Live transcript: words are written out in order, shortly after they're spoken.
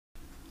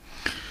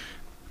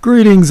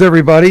Greetings,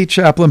 everybody.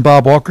 Chaplain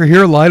Bob Walker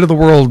here, Light of the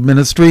World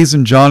Ministries.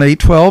 In John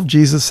 8:12,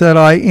 Jesus said,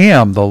 I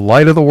am the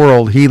light of the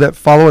world. He that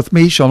followeth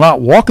me shall not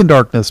walk in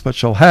darkness, but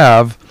shall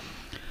have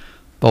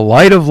the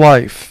light of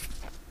life.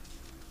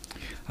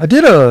 I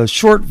did a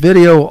short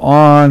video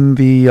on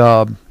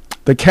the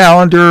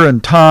calendar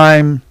and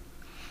time,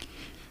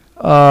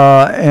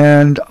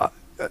 and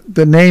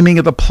the naming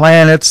of the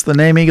planets, the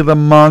naming of the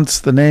months,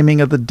 the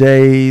naming of the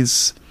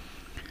days.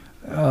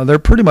 They're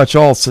pretty much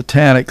all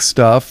satanic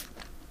stuff.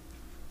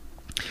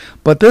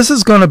 But this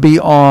is going to be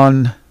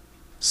on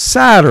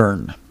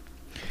Saturn.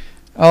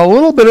 A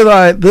little bit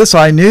of this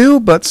I knew,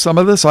 but some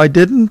of this I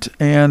didn't.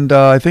 And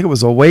I think it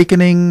was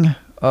Awakening.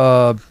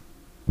 Yeah,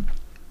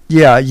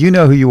 you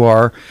know who you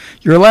are.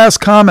 Your last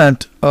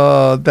comment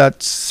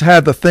that's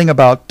had the thing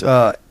about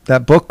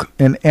that book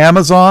in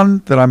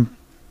Amazon that I'm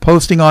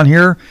posting on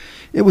here,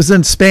 it was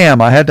in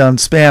spam. I had to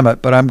unspam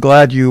it, but I'm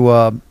glad you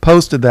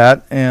posted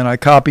that, and I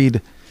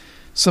copied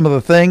some of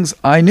the things.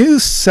 I knew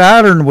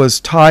Saturn was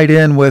tied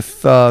in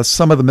with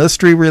some of the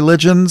mystery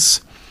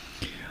religions,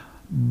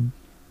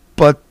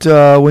 but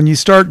when you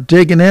start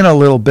digging in a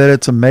little bit,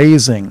 it's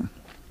amazing.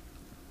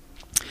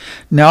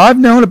 Now, I've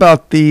known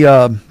about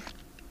the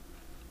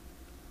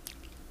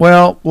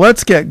well,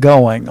 let's get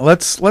going.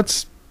 Let's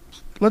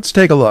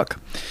take a look.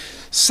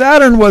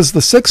 Saturn was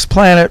the sixth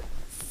planet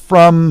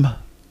from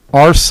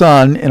our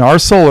sun in our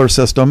solar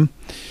system.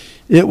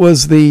 It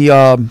was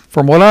the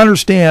from what I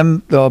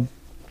understand,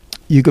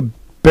 you could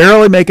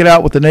barely make it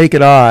out with the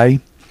naked eye.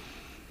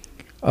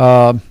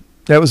 That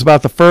was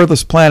about the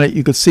furthest planet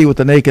you could see with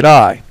the naked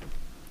eye.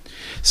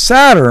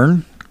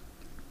 Saturn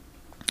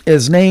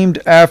is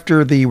named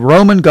after the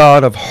Roman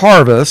god of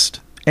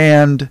harvest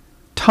and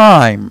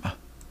time.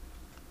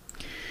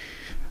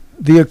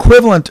 The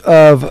equivalent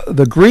of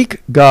the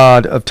Greek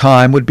god of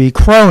time would be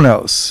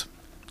Kronos.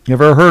 You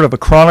ever heard of a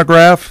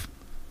chronograph?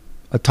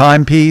 A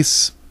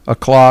timepiece, a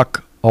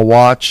clock, a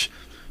watch,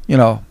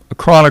 a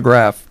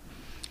chronograph.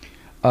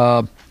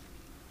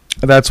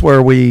 That's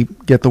where we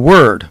get the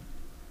word.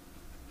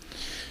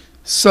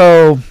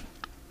 So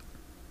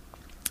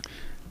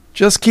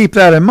just keep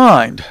that in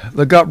mind.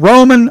 The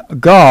Roman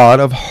god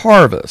of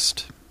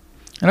harvest.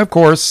 And of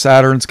course,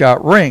 Saturn's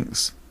got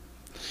rings.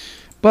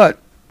 But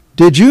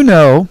did you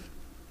know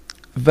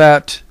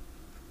that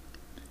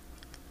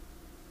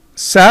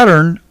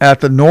Saturn at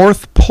the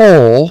North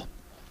Pole,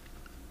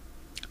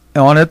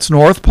 on its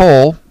North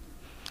Pole,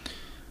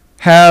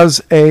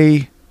 has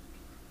a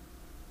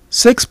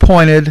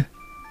six-pointed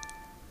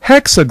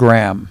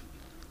hexagram?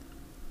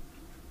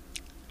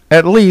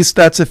 At least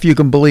that's if you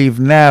can believe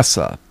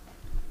NASA.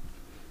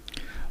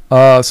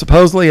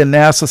 Supposedly a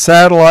NASA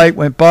satellite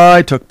went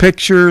by, took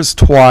pictures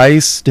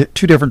twice,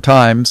 two different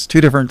times,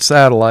 two different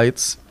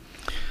satellites.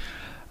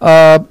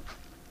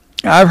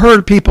 I've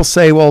heard people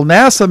say, well,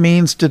 NASA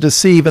means to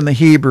deceive in the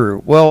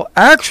Hebrew. Well,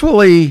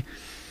 actually,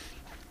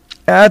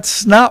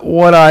 that's not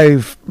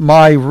what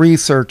my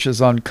research has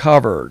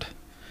uncovered.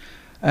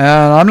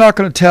 And I'm not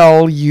going to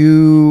tell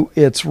you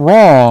it's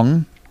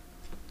wrong,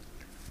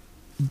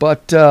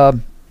 but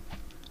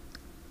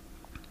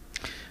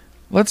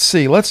let's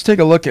see. Let's take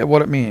a look at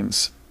what it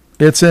means.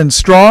 It's in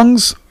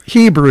Strong's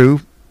Hebrew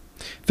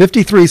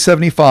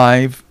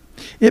 5375.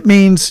 It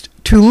means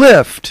to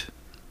lift.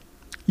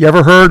 You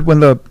ever heard when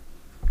the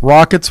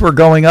rockets were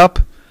going up?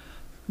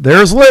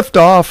 There's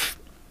liftoff.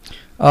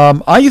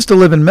 I used to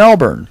live in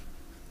Melbourne,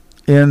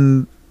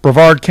 in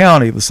Brevard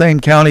County, the same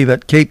county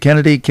that Cape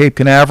Kennedy, Cape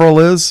Canaveral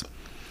is.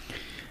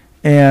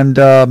 And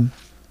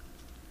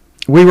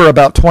we were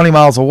about 20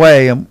 miles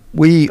away, and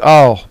we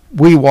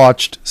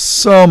watched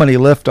so many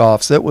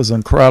liftoffs. It was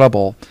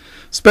incredible,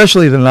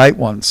 especially the night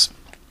ones.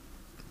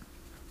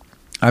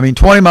 I mean,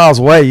 20 miles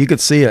away, you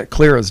could see it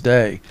clear as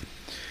day.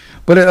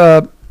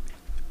 But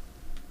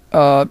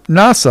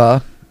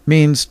NASA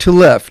means to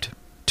lift,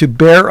 to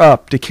bear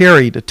up, to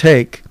carry, to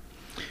take.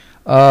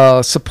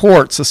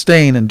 Support,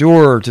 sustain,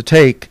 endure, to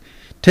take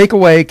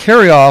away,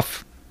 carry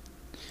off,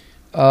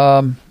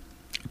 to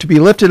be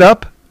lifted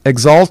up,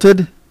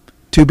 exalted,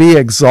 to be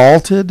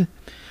exalted,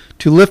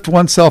 to lift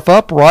oneself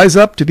up, rise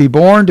up, to be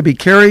born, to be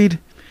carried,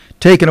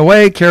 taken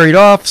away, carried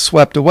off,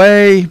 swept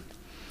away,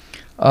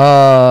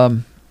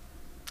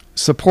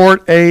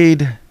 support,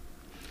 aid,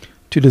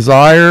 to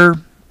desire.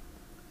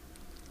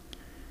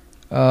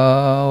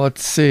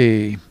 Let's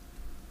see.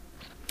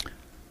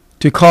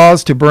 To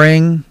cause, to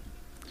bring.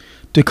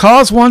 To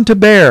cause one to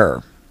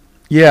bear.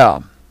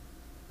 Yeah.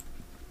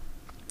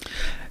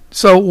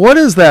 So what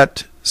is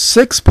that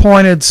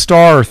six-pointed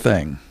star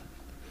thing?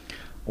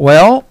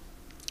 Well,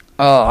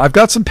 I've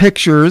got some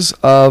pictures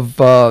of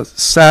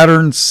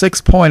Saturn's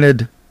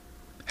six-pointed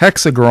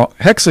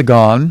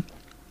hexagon.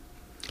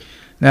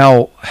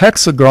 Now,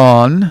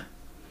 hexagon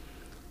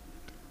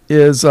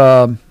is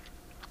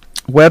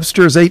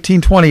Webster's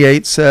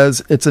 1828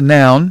 says it's a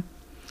noun.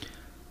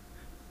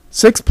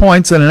 6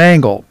 points and an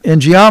angle. In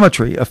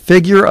geometry, a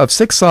figure of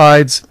 6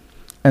 sides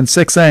and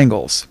 6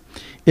 angles.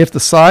 If the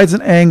sides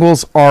and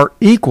angles are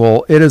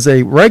equal, it is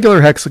a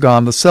regular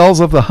hexagon. The cells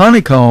of the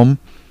honeycomb,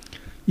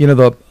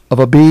 the of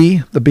a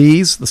bee, the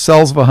bees, the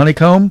cells of a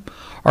honeycomb,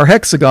 are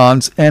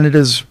hexagons, and it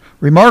is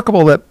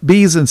remarkable that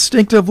bees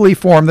instinctively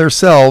form their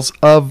cells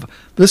of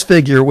this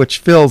figure, which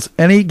fills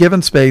any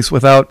given space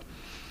without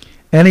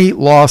any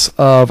loss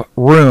of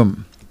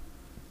room.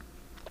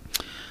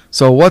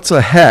 So what's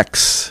a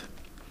hex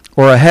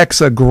or a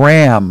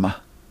hexagram?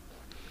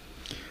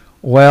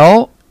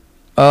 Well,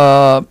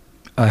 a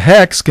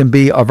hex can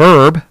be a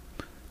verb,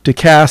 to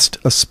cast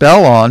a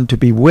spell on, to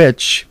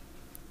bewitch.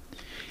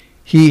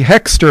 He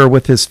hexed her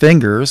with his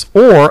fingers,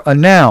 or a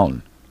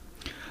noun,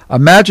 a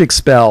magic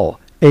spell,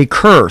 a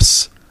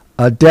curse,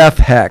 a death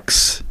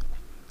hex.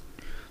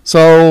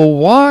 So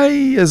why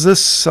is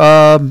this,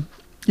 the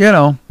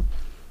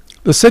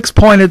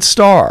six-pointed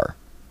star?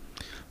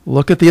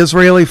 Look at the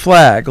Israeli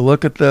flag.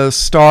 Look at the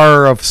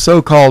Star of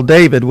so-called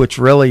David, which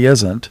really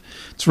isn't.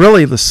 It's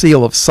really the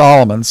seal of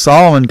Solomon.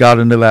 Solomon got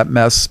into that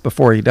mess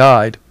before he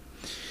died.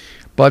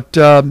 But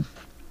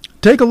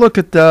take a look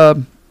at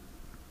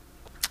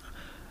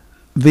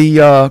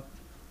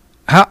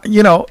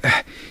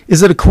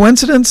is it a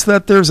coincidence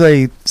that there's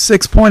a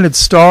six-pointed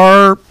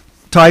star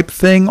type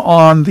thing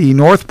on the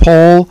North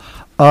Pole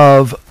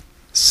of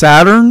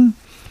Saturn,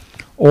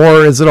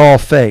 or is it all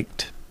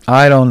faked?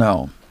 I don't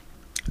know.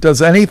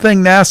 Does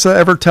anything NASA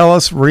ever tell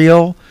us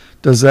real?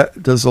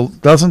 Doesn't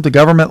the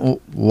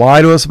government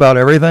lie to us about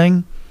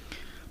everything?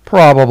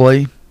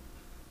 Probably.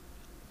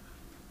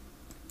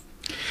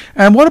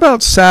 And what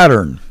about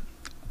Saturn?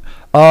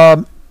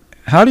 How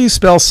do you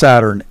spell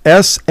Saturn?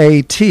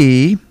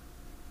 S-A-T-U-R-N.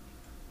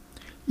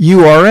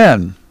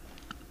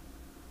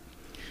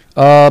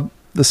 The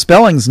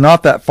spelling's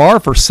not that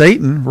far for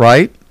Satan,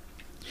 right?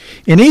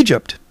 In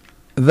Egypt,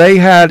 they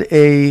had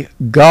a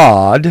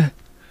god,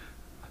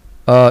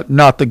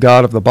 not the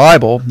God of the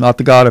Bible, not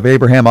the God of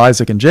Abraham,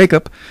 Isaac, and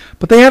Jacob,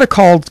 but they had a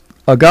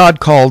god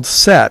called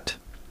Set,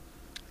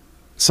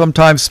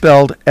 sometimes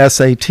spelled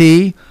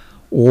S-A-T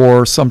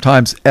or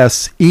sometimes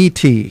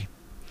S-E-T.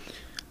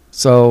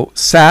 So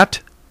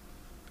Sat,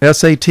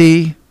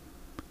 S-A-T-U-R-N.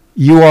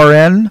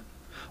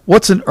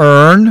 What's an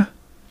urn?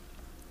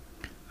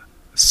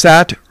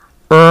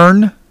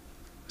 Saturn,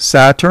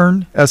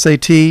 Saturn,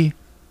 S-A-T-U-R-N.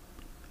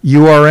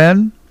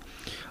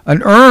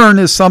 An urn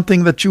is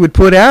something that you would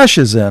put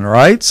ashes in,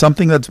 right?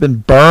 Something that's been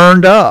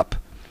burned up.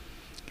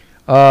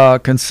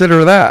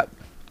 Consider that.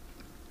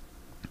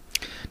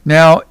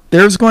 Now,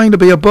 there's going to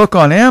be a book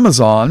on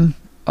Amazon,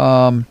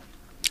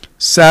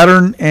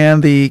 Saturn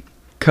and the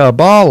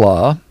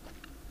Kabbalah.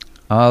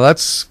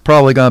 That's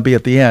probably going to be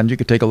at the end. You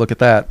could take a look at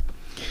that.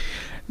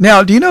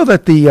 Now, do you know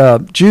that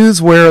the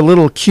Jews wear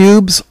little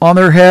cubes on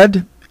their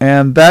head?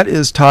 And that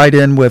is tied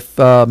in with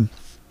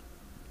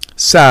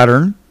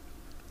Saturn.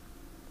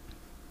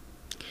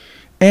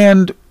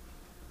 And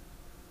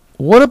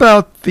what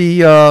about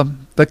the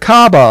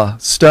Kaaba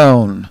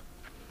stone,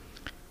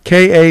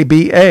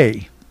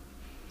 K-A-B-A,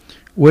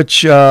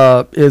 which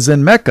is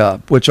in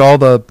Mecca, which all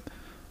the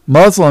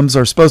Muslims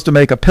are supposed to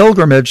make a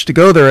pilgrimage to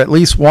go there at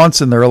least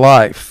once in their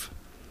life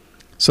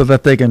so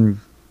that they can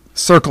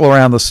circle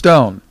around the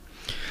stone.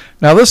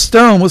 Now, this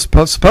stone was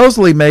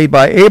supposedly made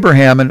by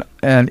Abraham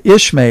and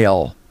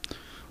Ishmael.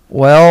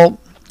 Well,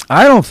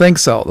 I don't think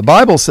so. The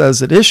Bible says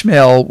that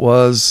Ishmael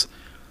was...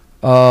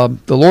 the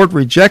Lord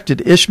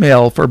rejected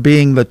Ishmael for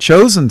being the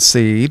chosen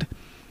seed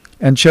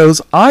and chose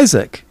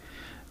Isaac.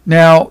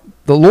 Now,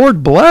 the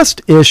Lord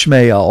blessed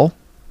Ishmael,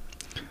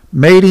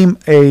 made him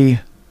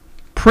a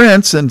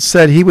prince, and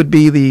said he would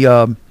be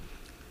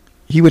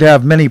he would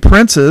have many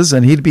princes,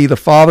 and he'd be the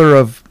father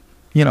of,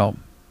 a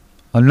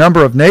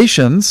number of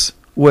nations,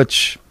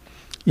 which,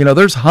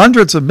 there's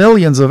hundreds of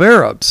millions of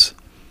Arabs,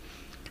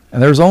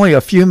 and there's only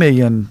a few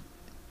million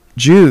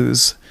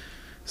Jews.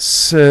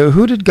 So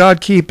who did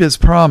God keep his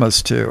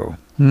promise to?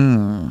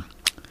 Don't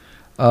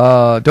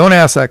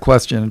ask that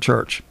question in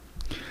church.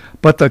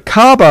 But the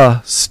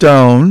Kaaba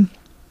stone,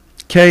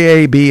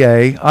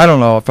 K-A-B-A, I don't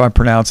know if I'm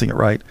pronouncing it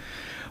right,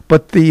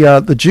 but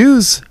the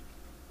Jews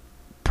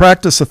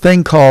practice a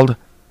thing called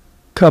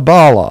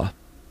Kabbalah.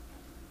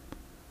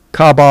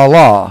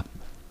 Kabbalah.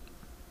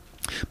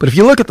 But if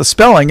you look at the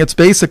spelling, it's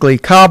basically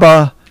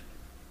Kaaba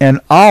and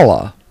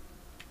Allah.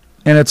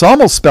 And it's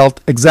almost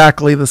spelt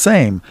exactly the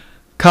same.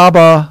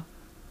 Kaaba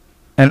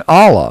and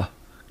Allah.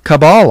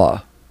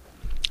 Kabbalah.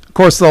 Of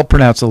course, they'll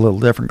pronounce it a little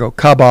different. Go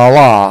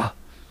Kabbalah.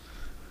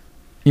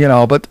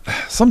 But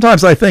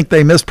sometimes I think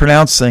they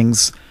mispronounce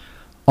things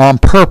on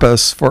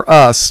purpose for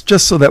us,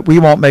 just so that we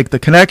won't make the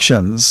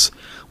connections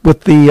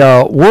with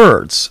the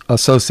words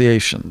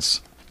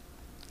associations.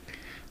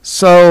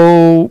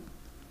 So,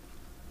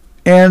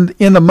 and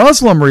in the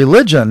Muslim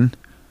religion,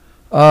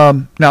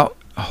 now,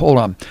 hold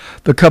on.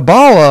 The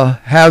Kabbalah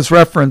has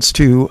reference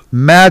to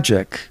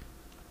magic.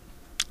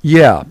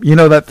 Yeah,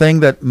 that thing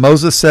that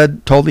Moses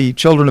told the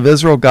children of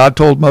Israel, God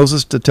told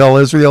Moses to tell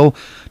Israel,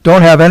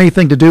 don't have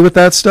anything to do with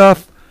that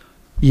stuff?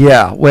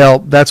 Yeah, well,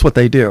 that's what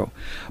they do.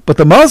 But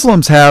the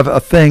Muslims have a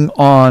thing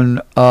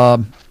on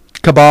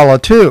Kabbalah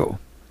too.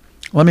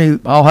 I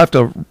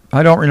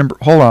don't remember,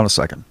 hold on a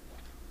second.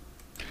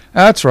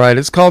 That's right,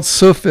 it's called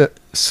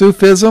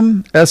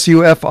Sufism,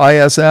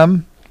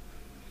 Sufism.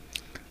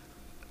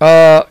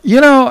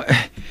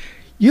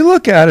 You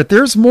look at it,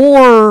 there's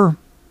more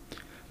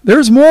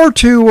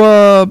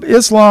to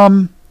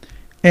Islam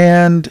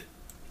and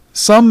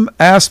some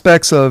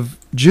aspects of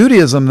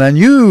Judaism than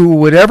you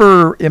would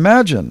ever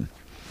imagine.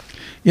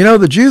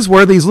 The Jews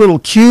wear these little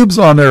cubes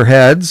on their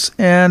heads,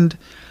 and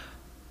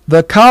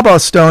the Kaaba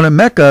stone in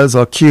Mecca is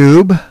a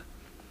cube.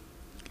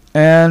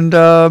 And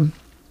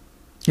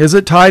is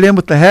it tied in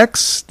with the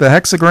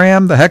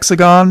hexagram, the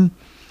hexagon?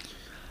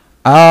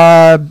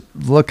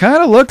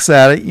 Kind of looks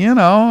at it,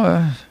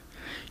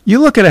 you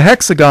look at a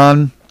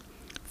hexagon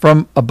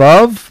from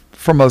above,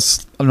 from a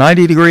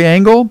 90-degree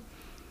angle,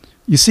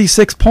 you see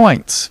 6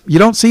 points. You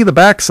don't see the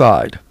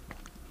backside.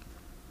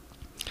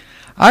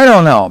 I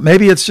don't know.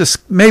 Maybe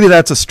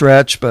that's a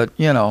stretch, but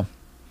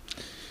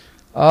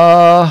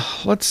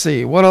let's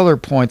see. What other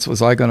points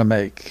was I going to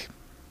make?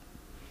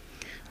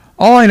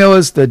 All I know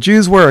is the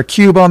Jews wear a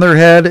cube on their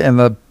head, and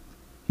the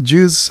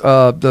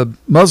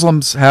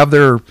Muslims have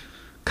their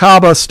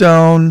Kaaba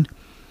stone,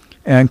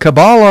 and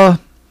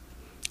Kabbalah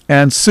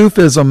and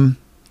Sufism,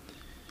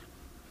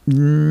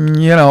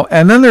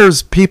 and then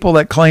there's people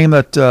that claim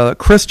that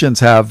Christians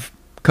have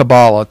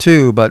Kabbalah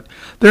too, but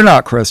they're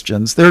not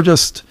Christians. They're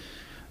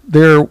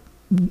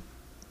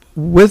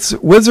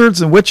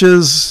wizards and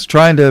witches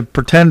trying to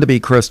pretend to be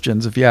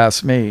Christians, if you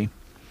ask me.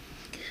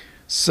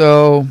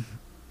 So,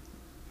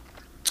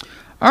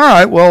 all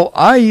right, well,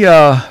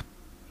 I've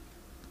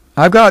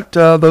got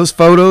those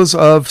photos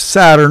of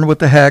Saturn with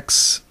the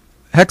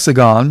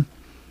hexagon,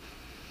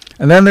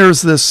 and then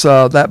there's this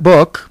that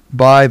book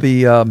by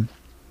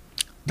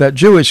that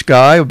Jewish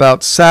guy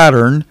about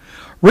Saturn.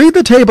 Read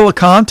the table of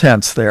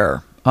contents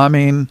there. I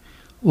mean,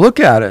 look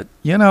at it.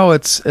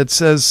 It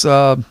says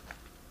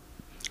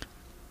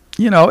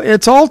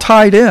it's all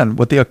tied in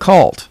with the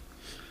occult.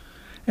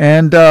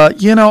 And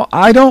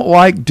I don't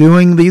like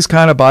doing these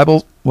kind of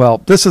Bible. Well,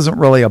 this isn't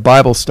really a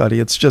Bible study.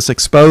 It's just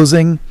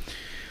exposing.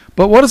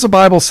 But what does the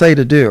Bible say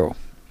to do?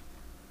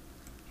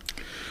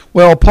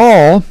 Well,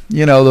 Paul,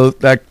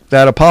 that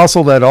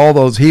apostle that all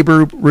those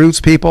Hebrew roots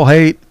people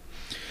hate,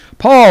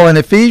 Paul in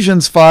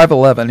Ephesians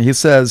 5:11, he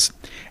says,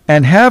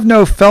 "And have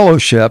no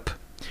fellowship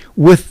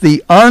with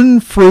the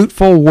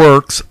unfruitful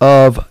works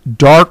of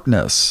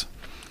darkness."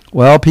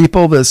 Well,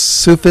 people, this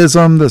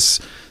Sufism,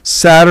 this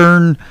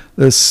Saturn,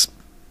 this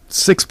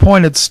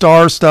six-pointed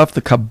star stuff,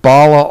 the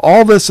Kabbalah,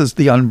 all this is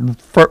the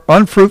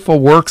unfruitful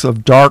works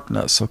of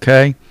darkness,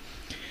 okay?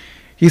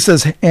 He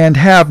says, "And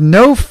have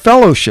no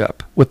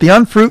fellowship with the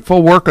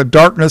unfruitful work of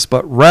darkness,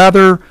 but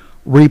rather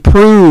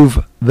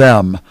reprove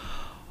them."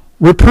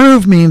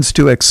 Reprove means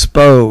to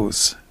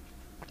expose,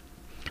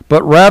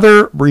 but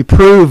rather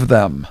reprove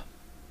them.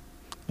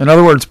 In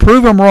other words,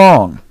 prove them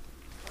wrong.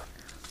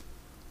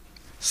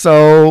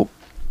 So,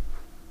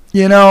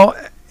 there's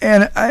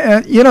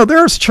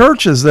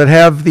churches that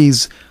have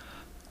these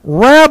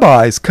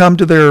rabbis come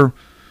to their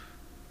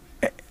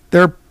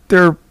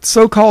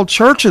so-called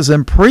churches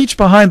and preach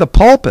behind the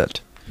pulpit.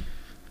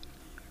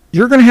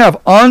 You're going to have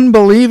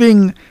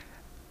unbelieving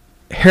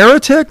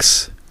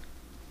heretics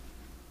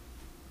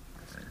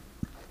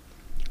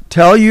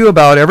tell you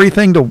about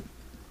everything to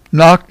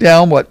knock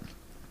down what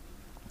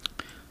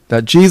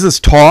that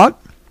Jesus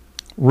taught?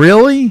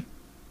 Really?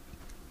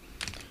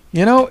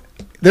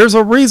 There's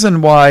a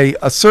reason why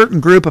a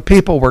certain group of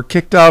people were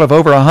kicked out of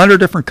over 100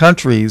 different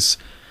countries.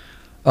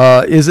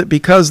 Is it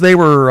because they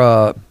were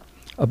a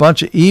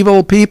bunch of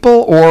evil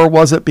people, or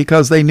was it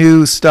because they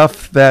knew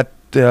stuff that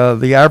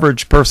the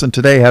average person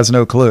today has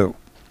no clue?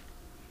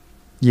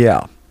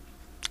 Yeah.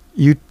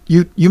 You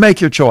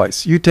make your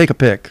choice. You take a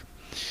pick.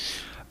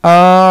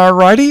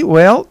 Alrighty,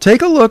 well,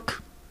 take a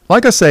look.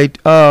 Like I say,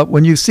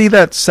 when you see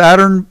that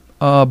Saturn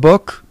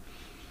book,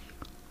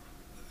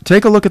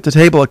 take a look at the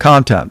table of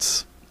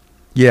contents.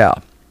 Yeah.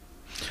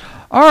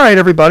 All right,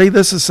 everybody,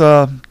 this is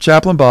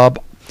Chaplain Bob.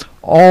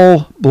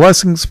 All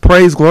blessings,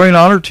 praise, glory, and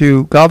honor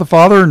to God the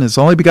Father and His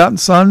only begotten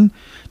Son,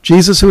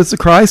 Jesus, who is the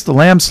Christ, the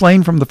Lamb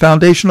slain from the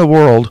foundation of the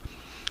world.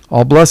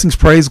 All blessings,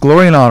 praise,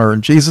 glory, and honor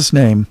in Jesus'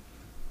 name.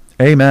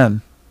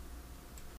 Amen.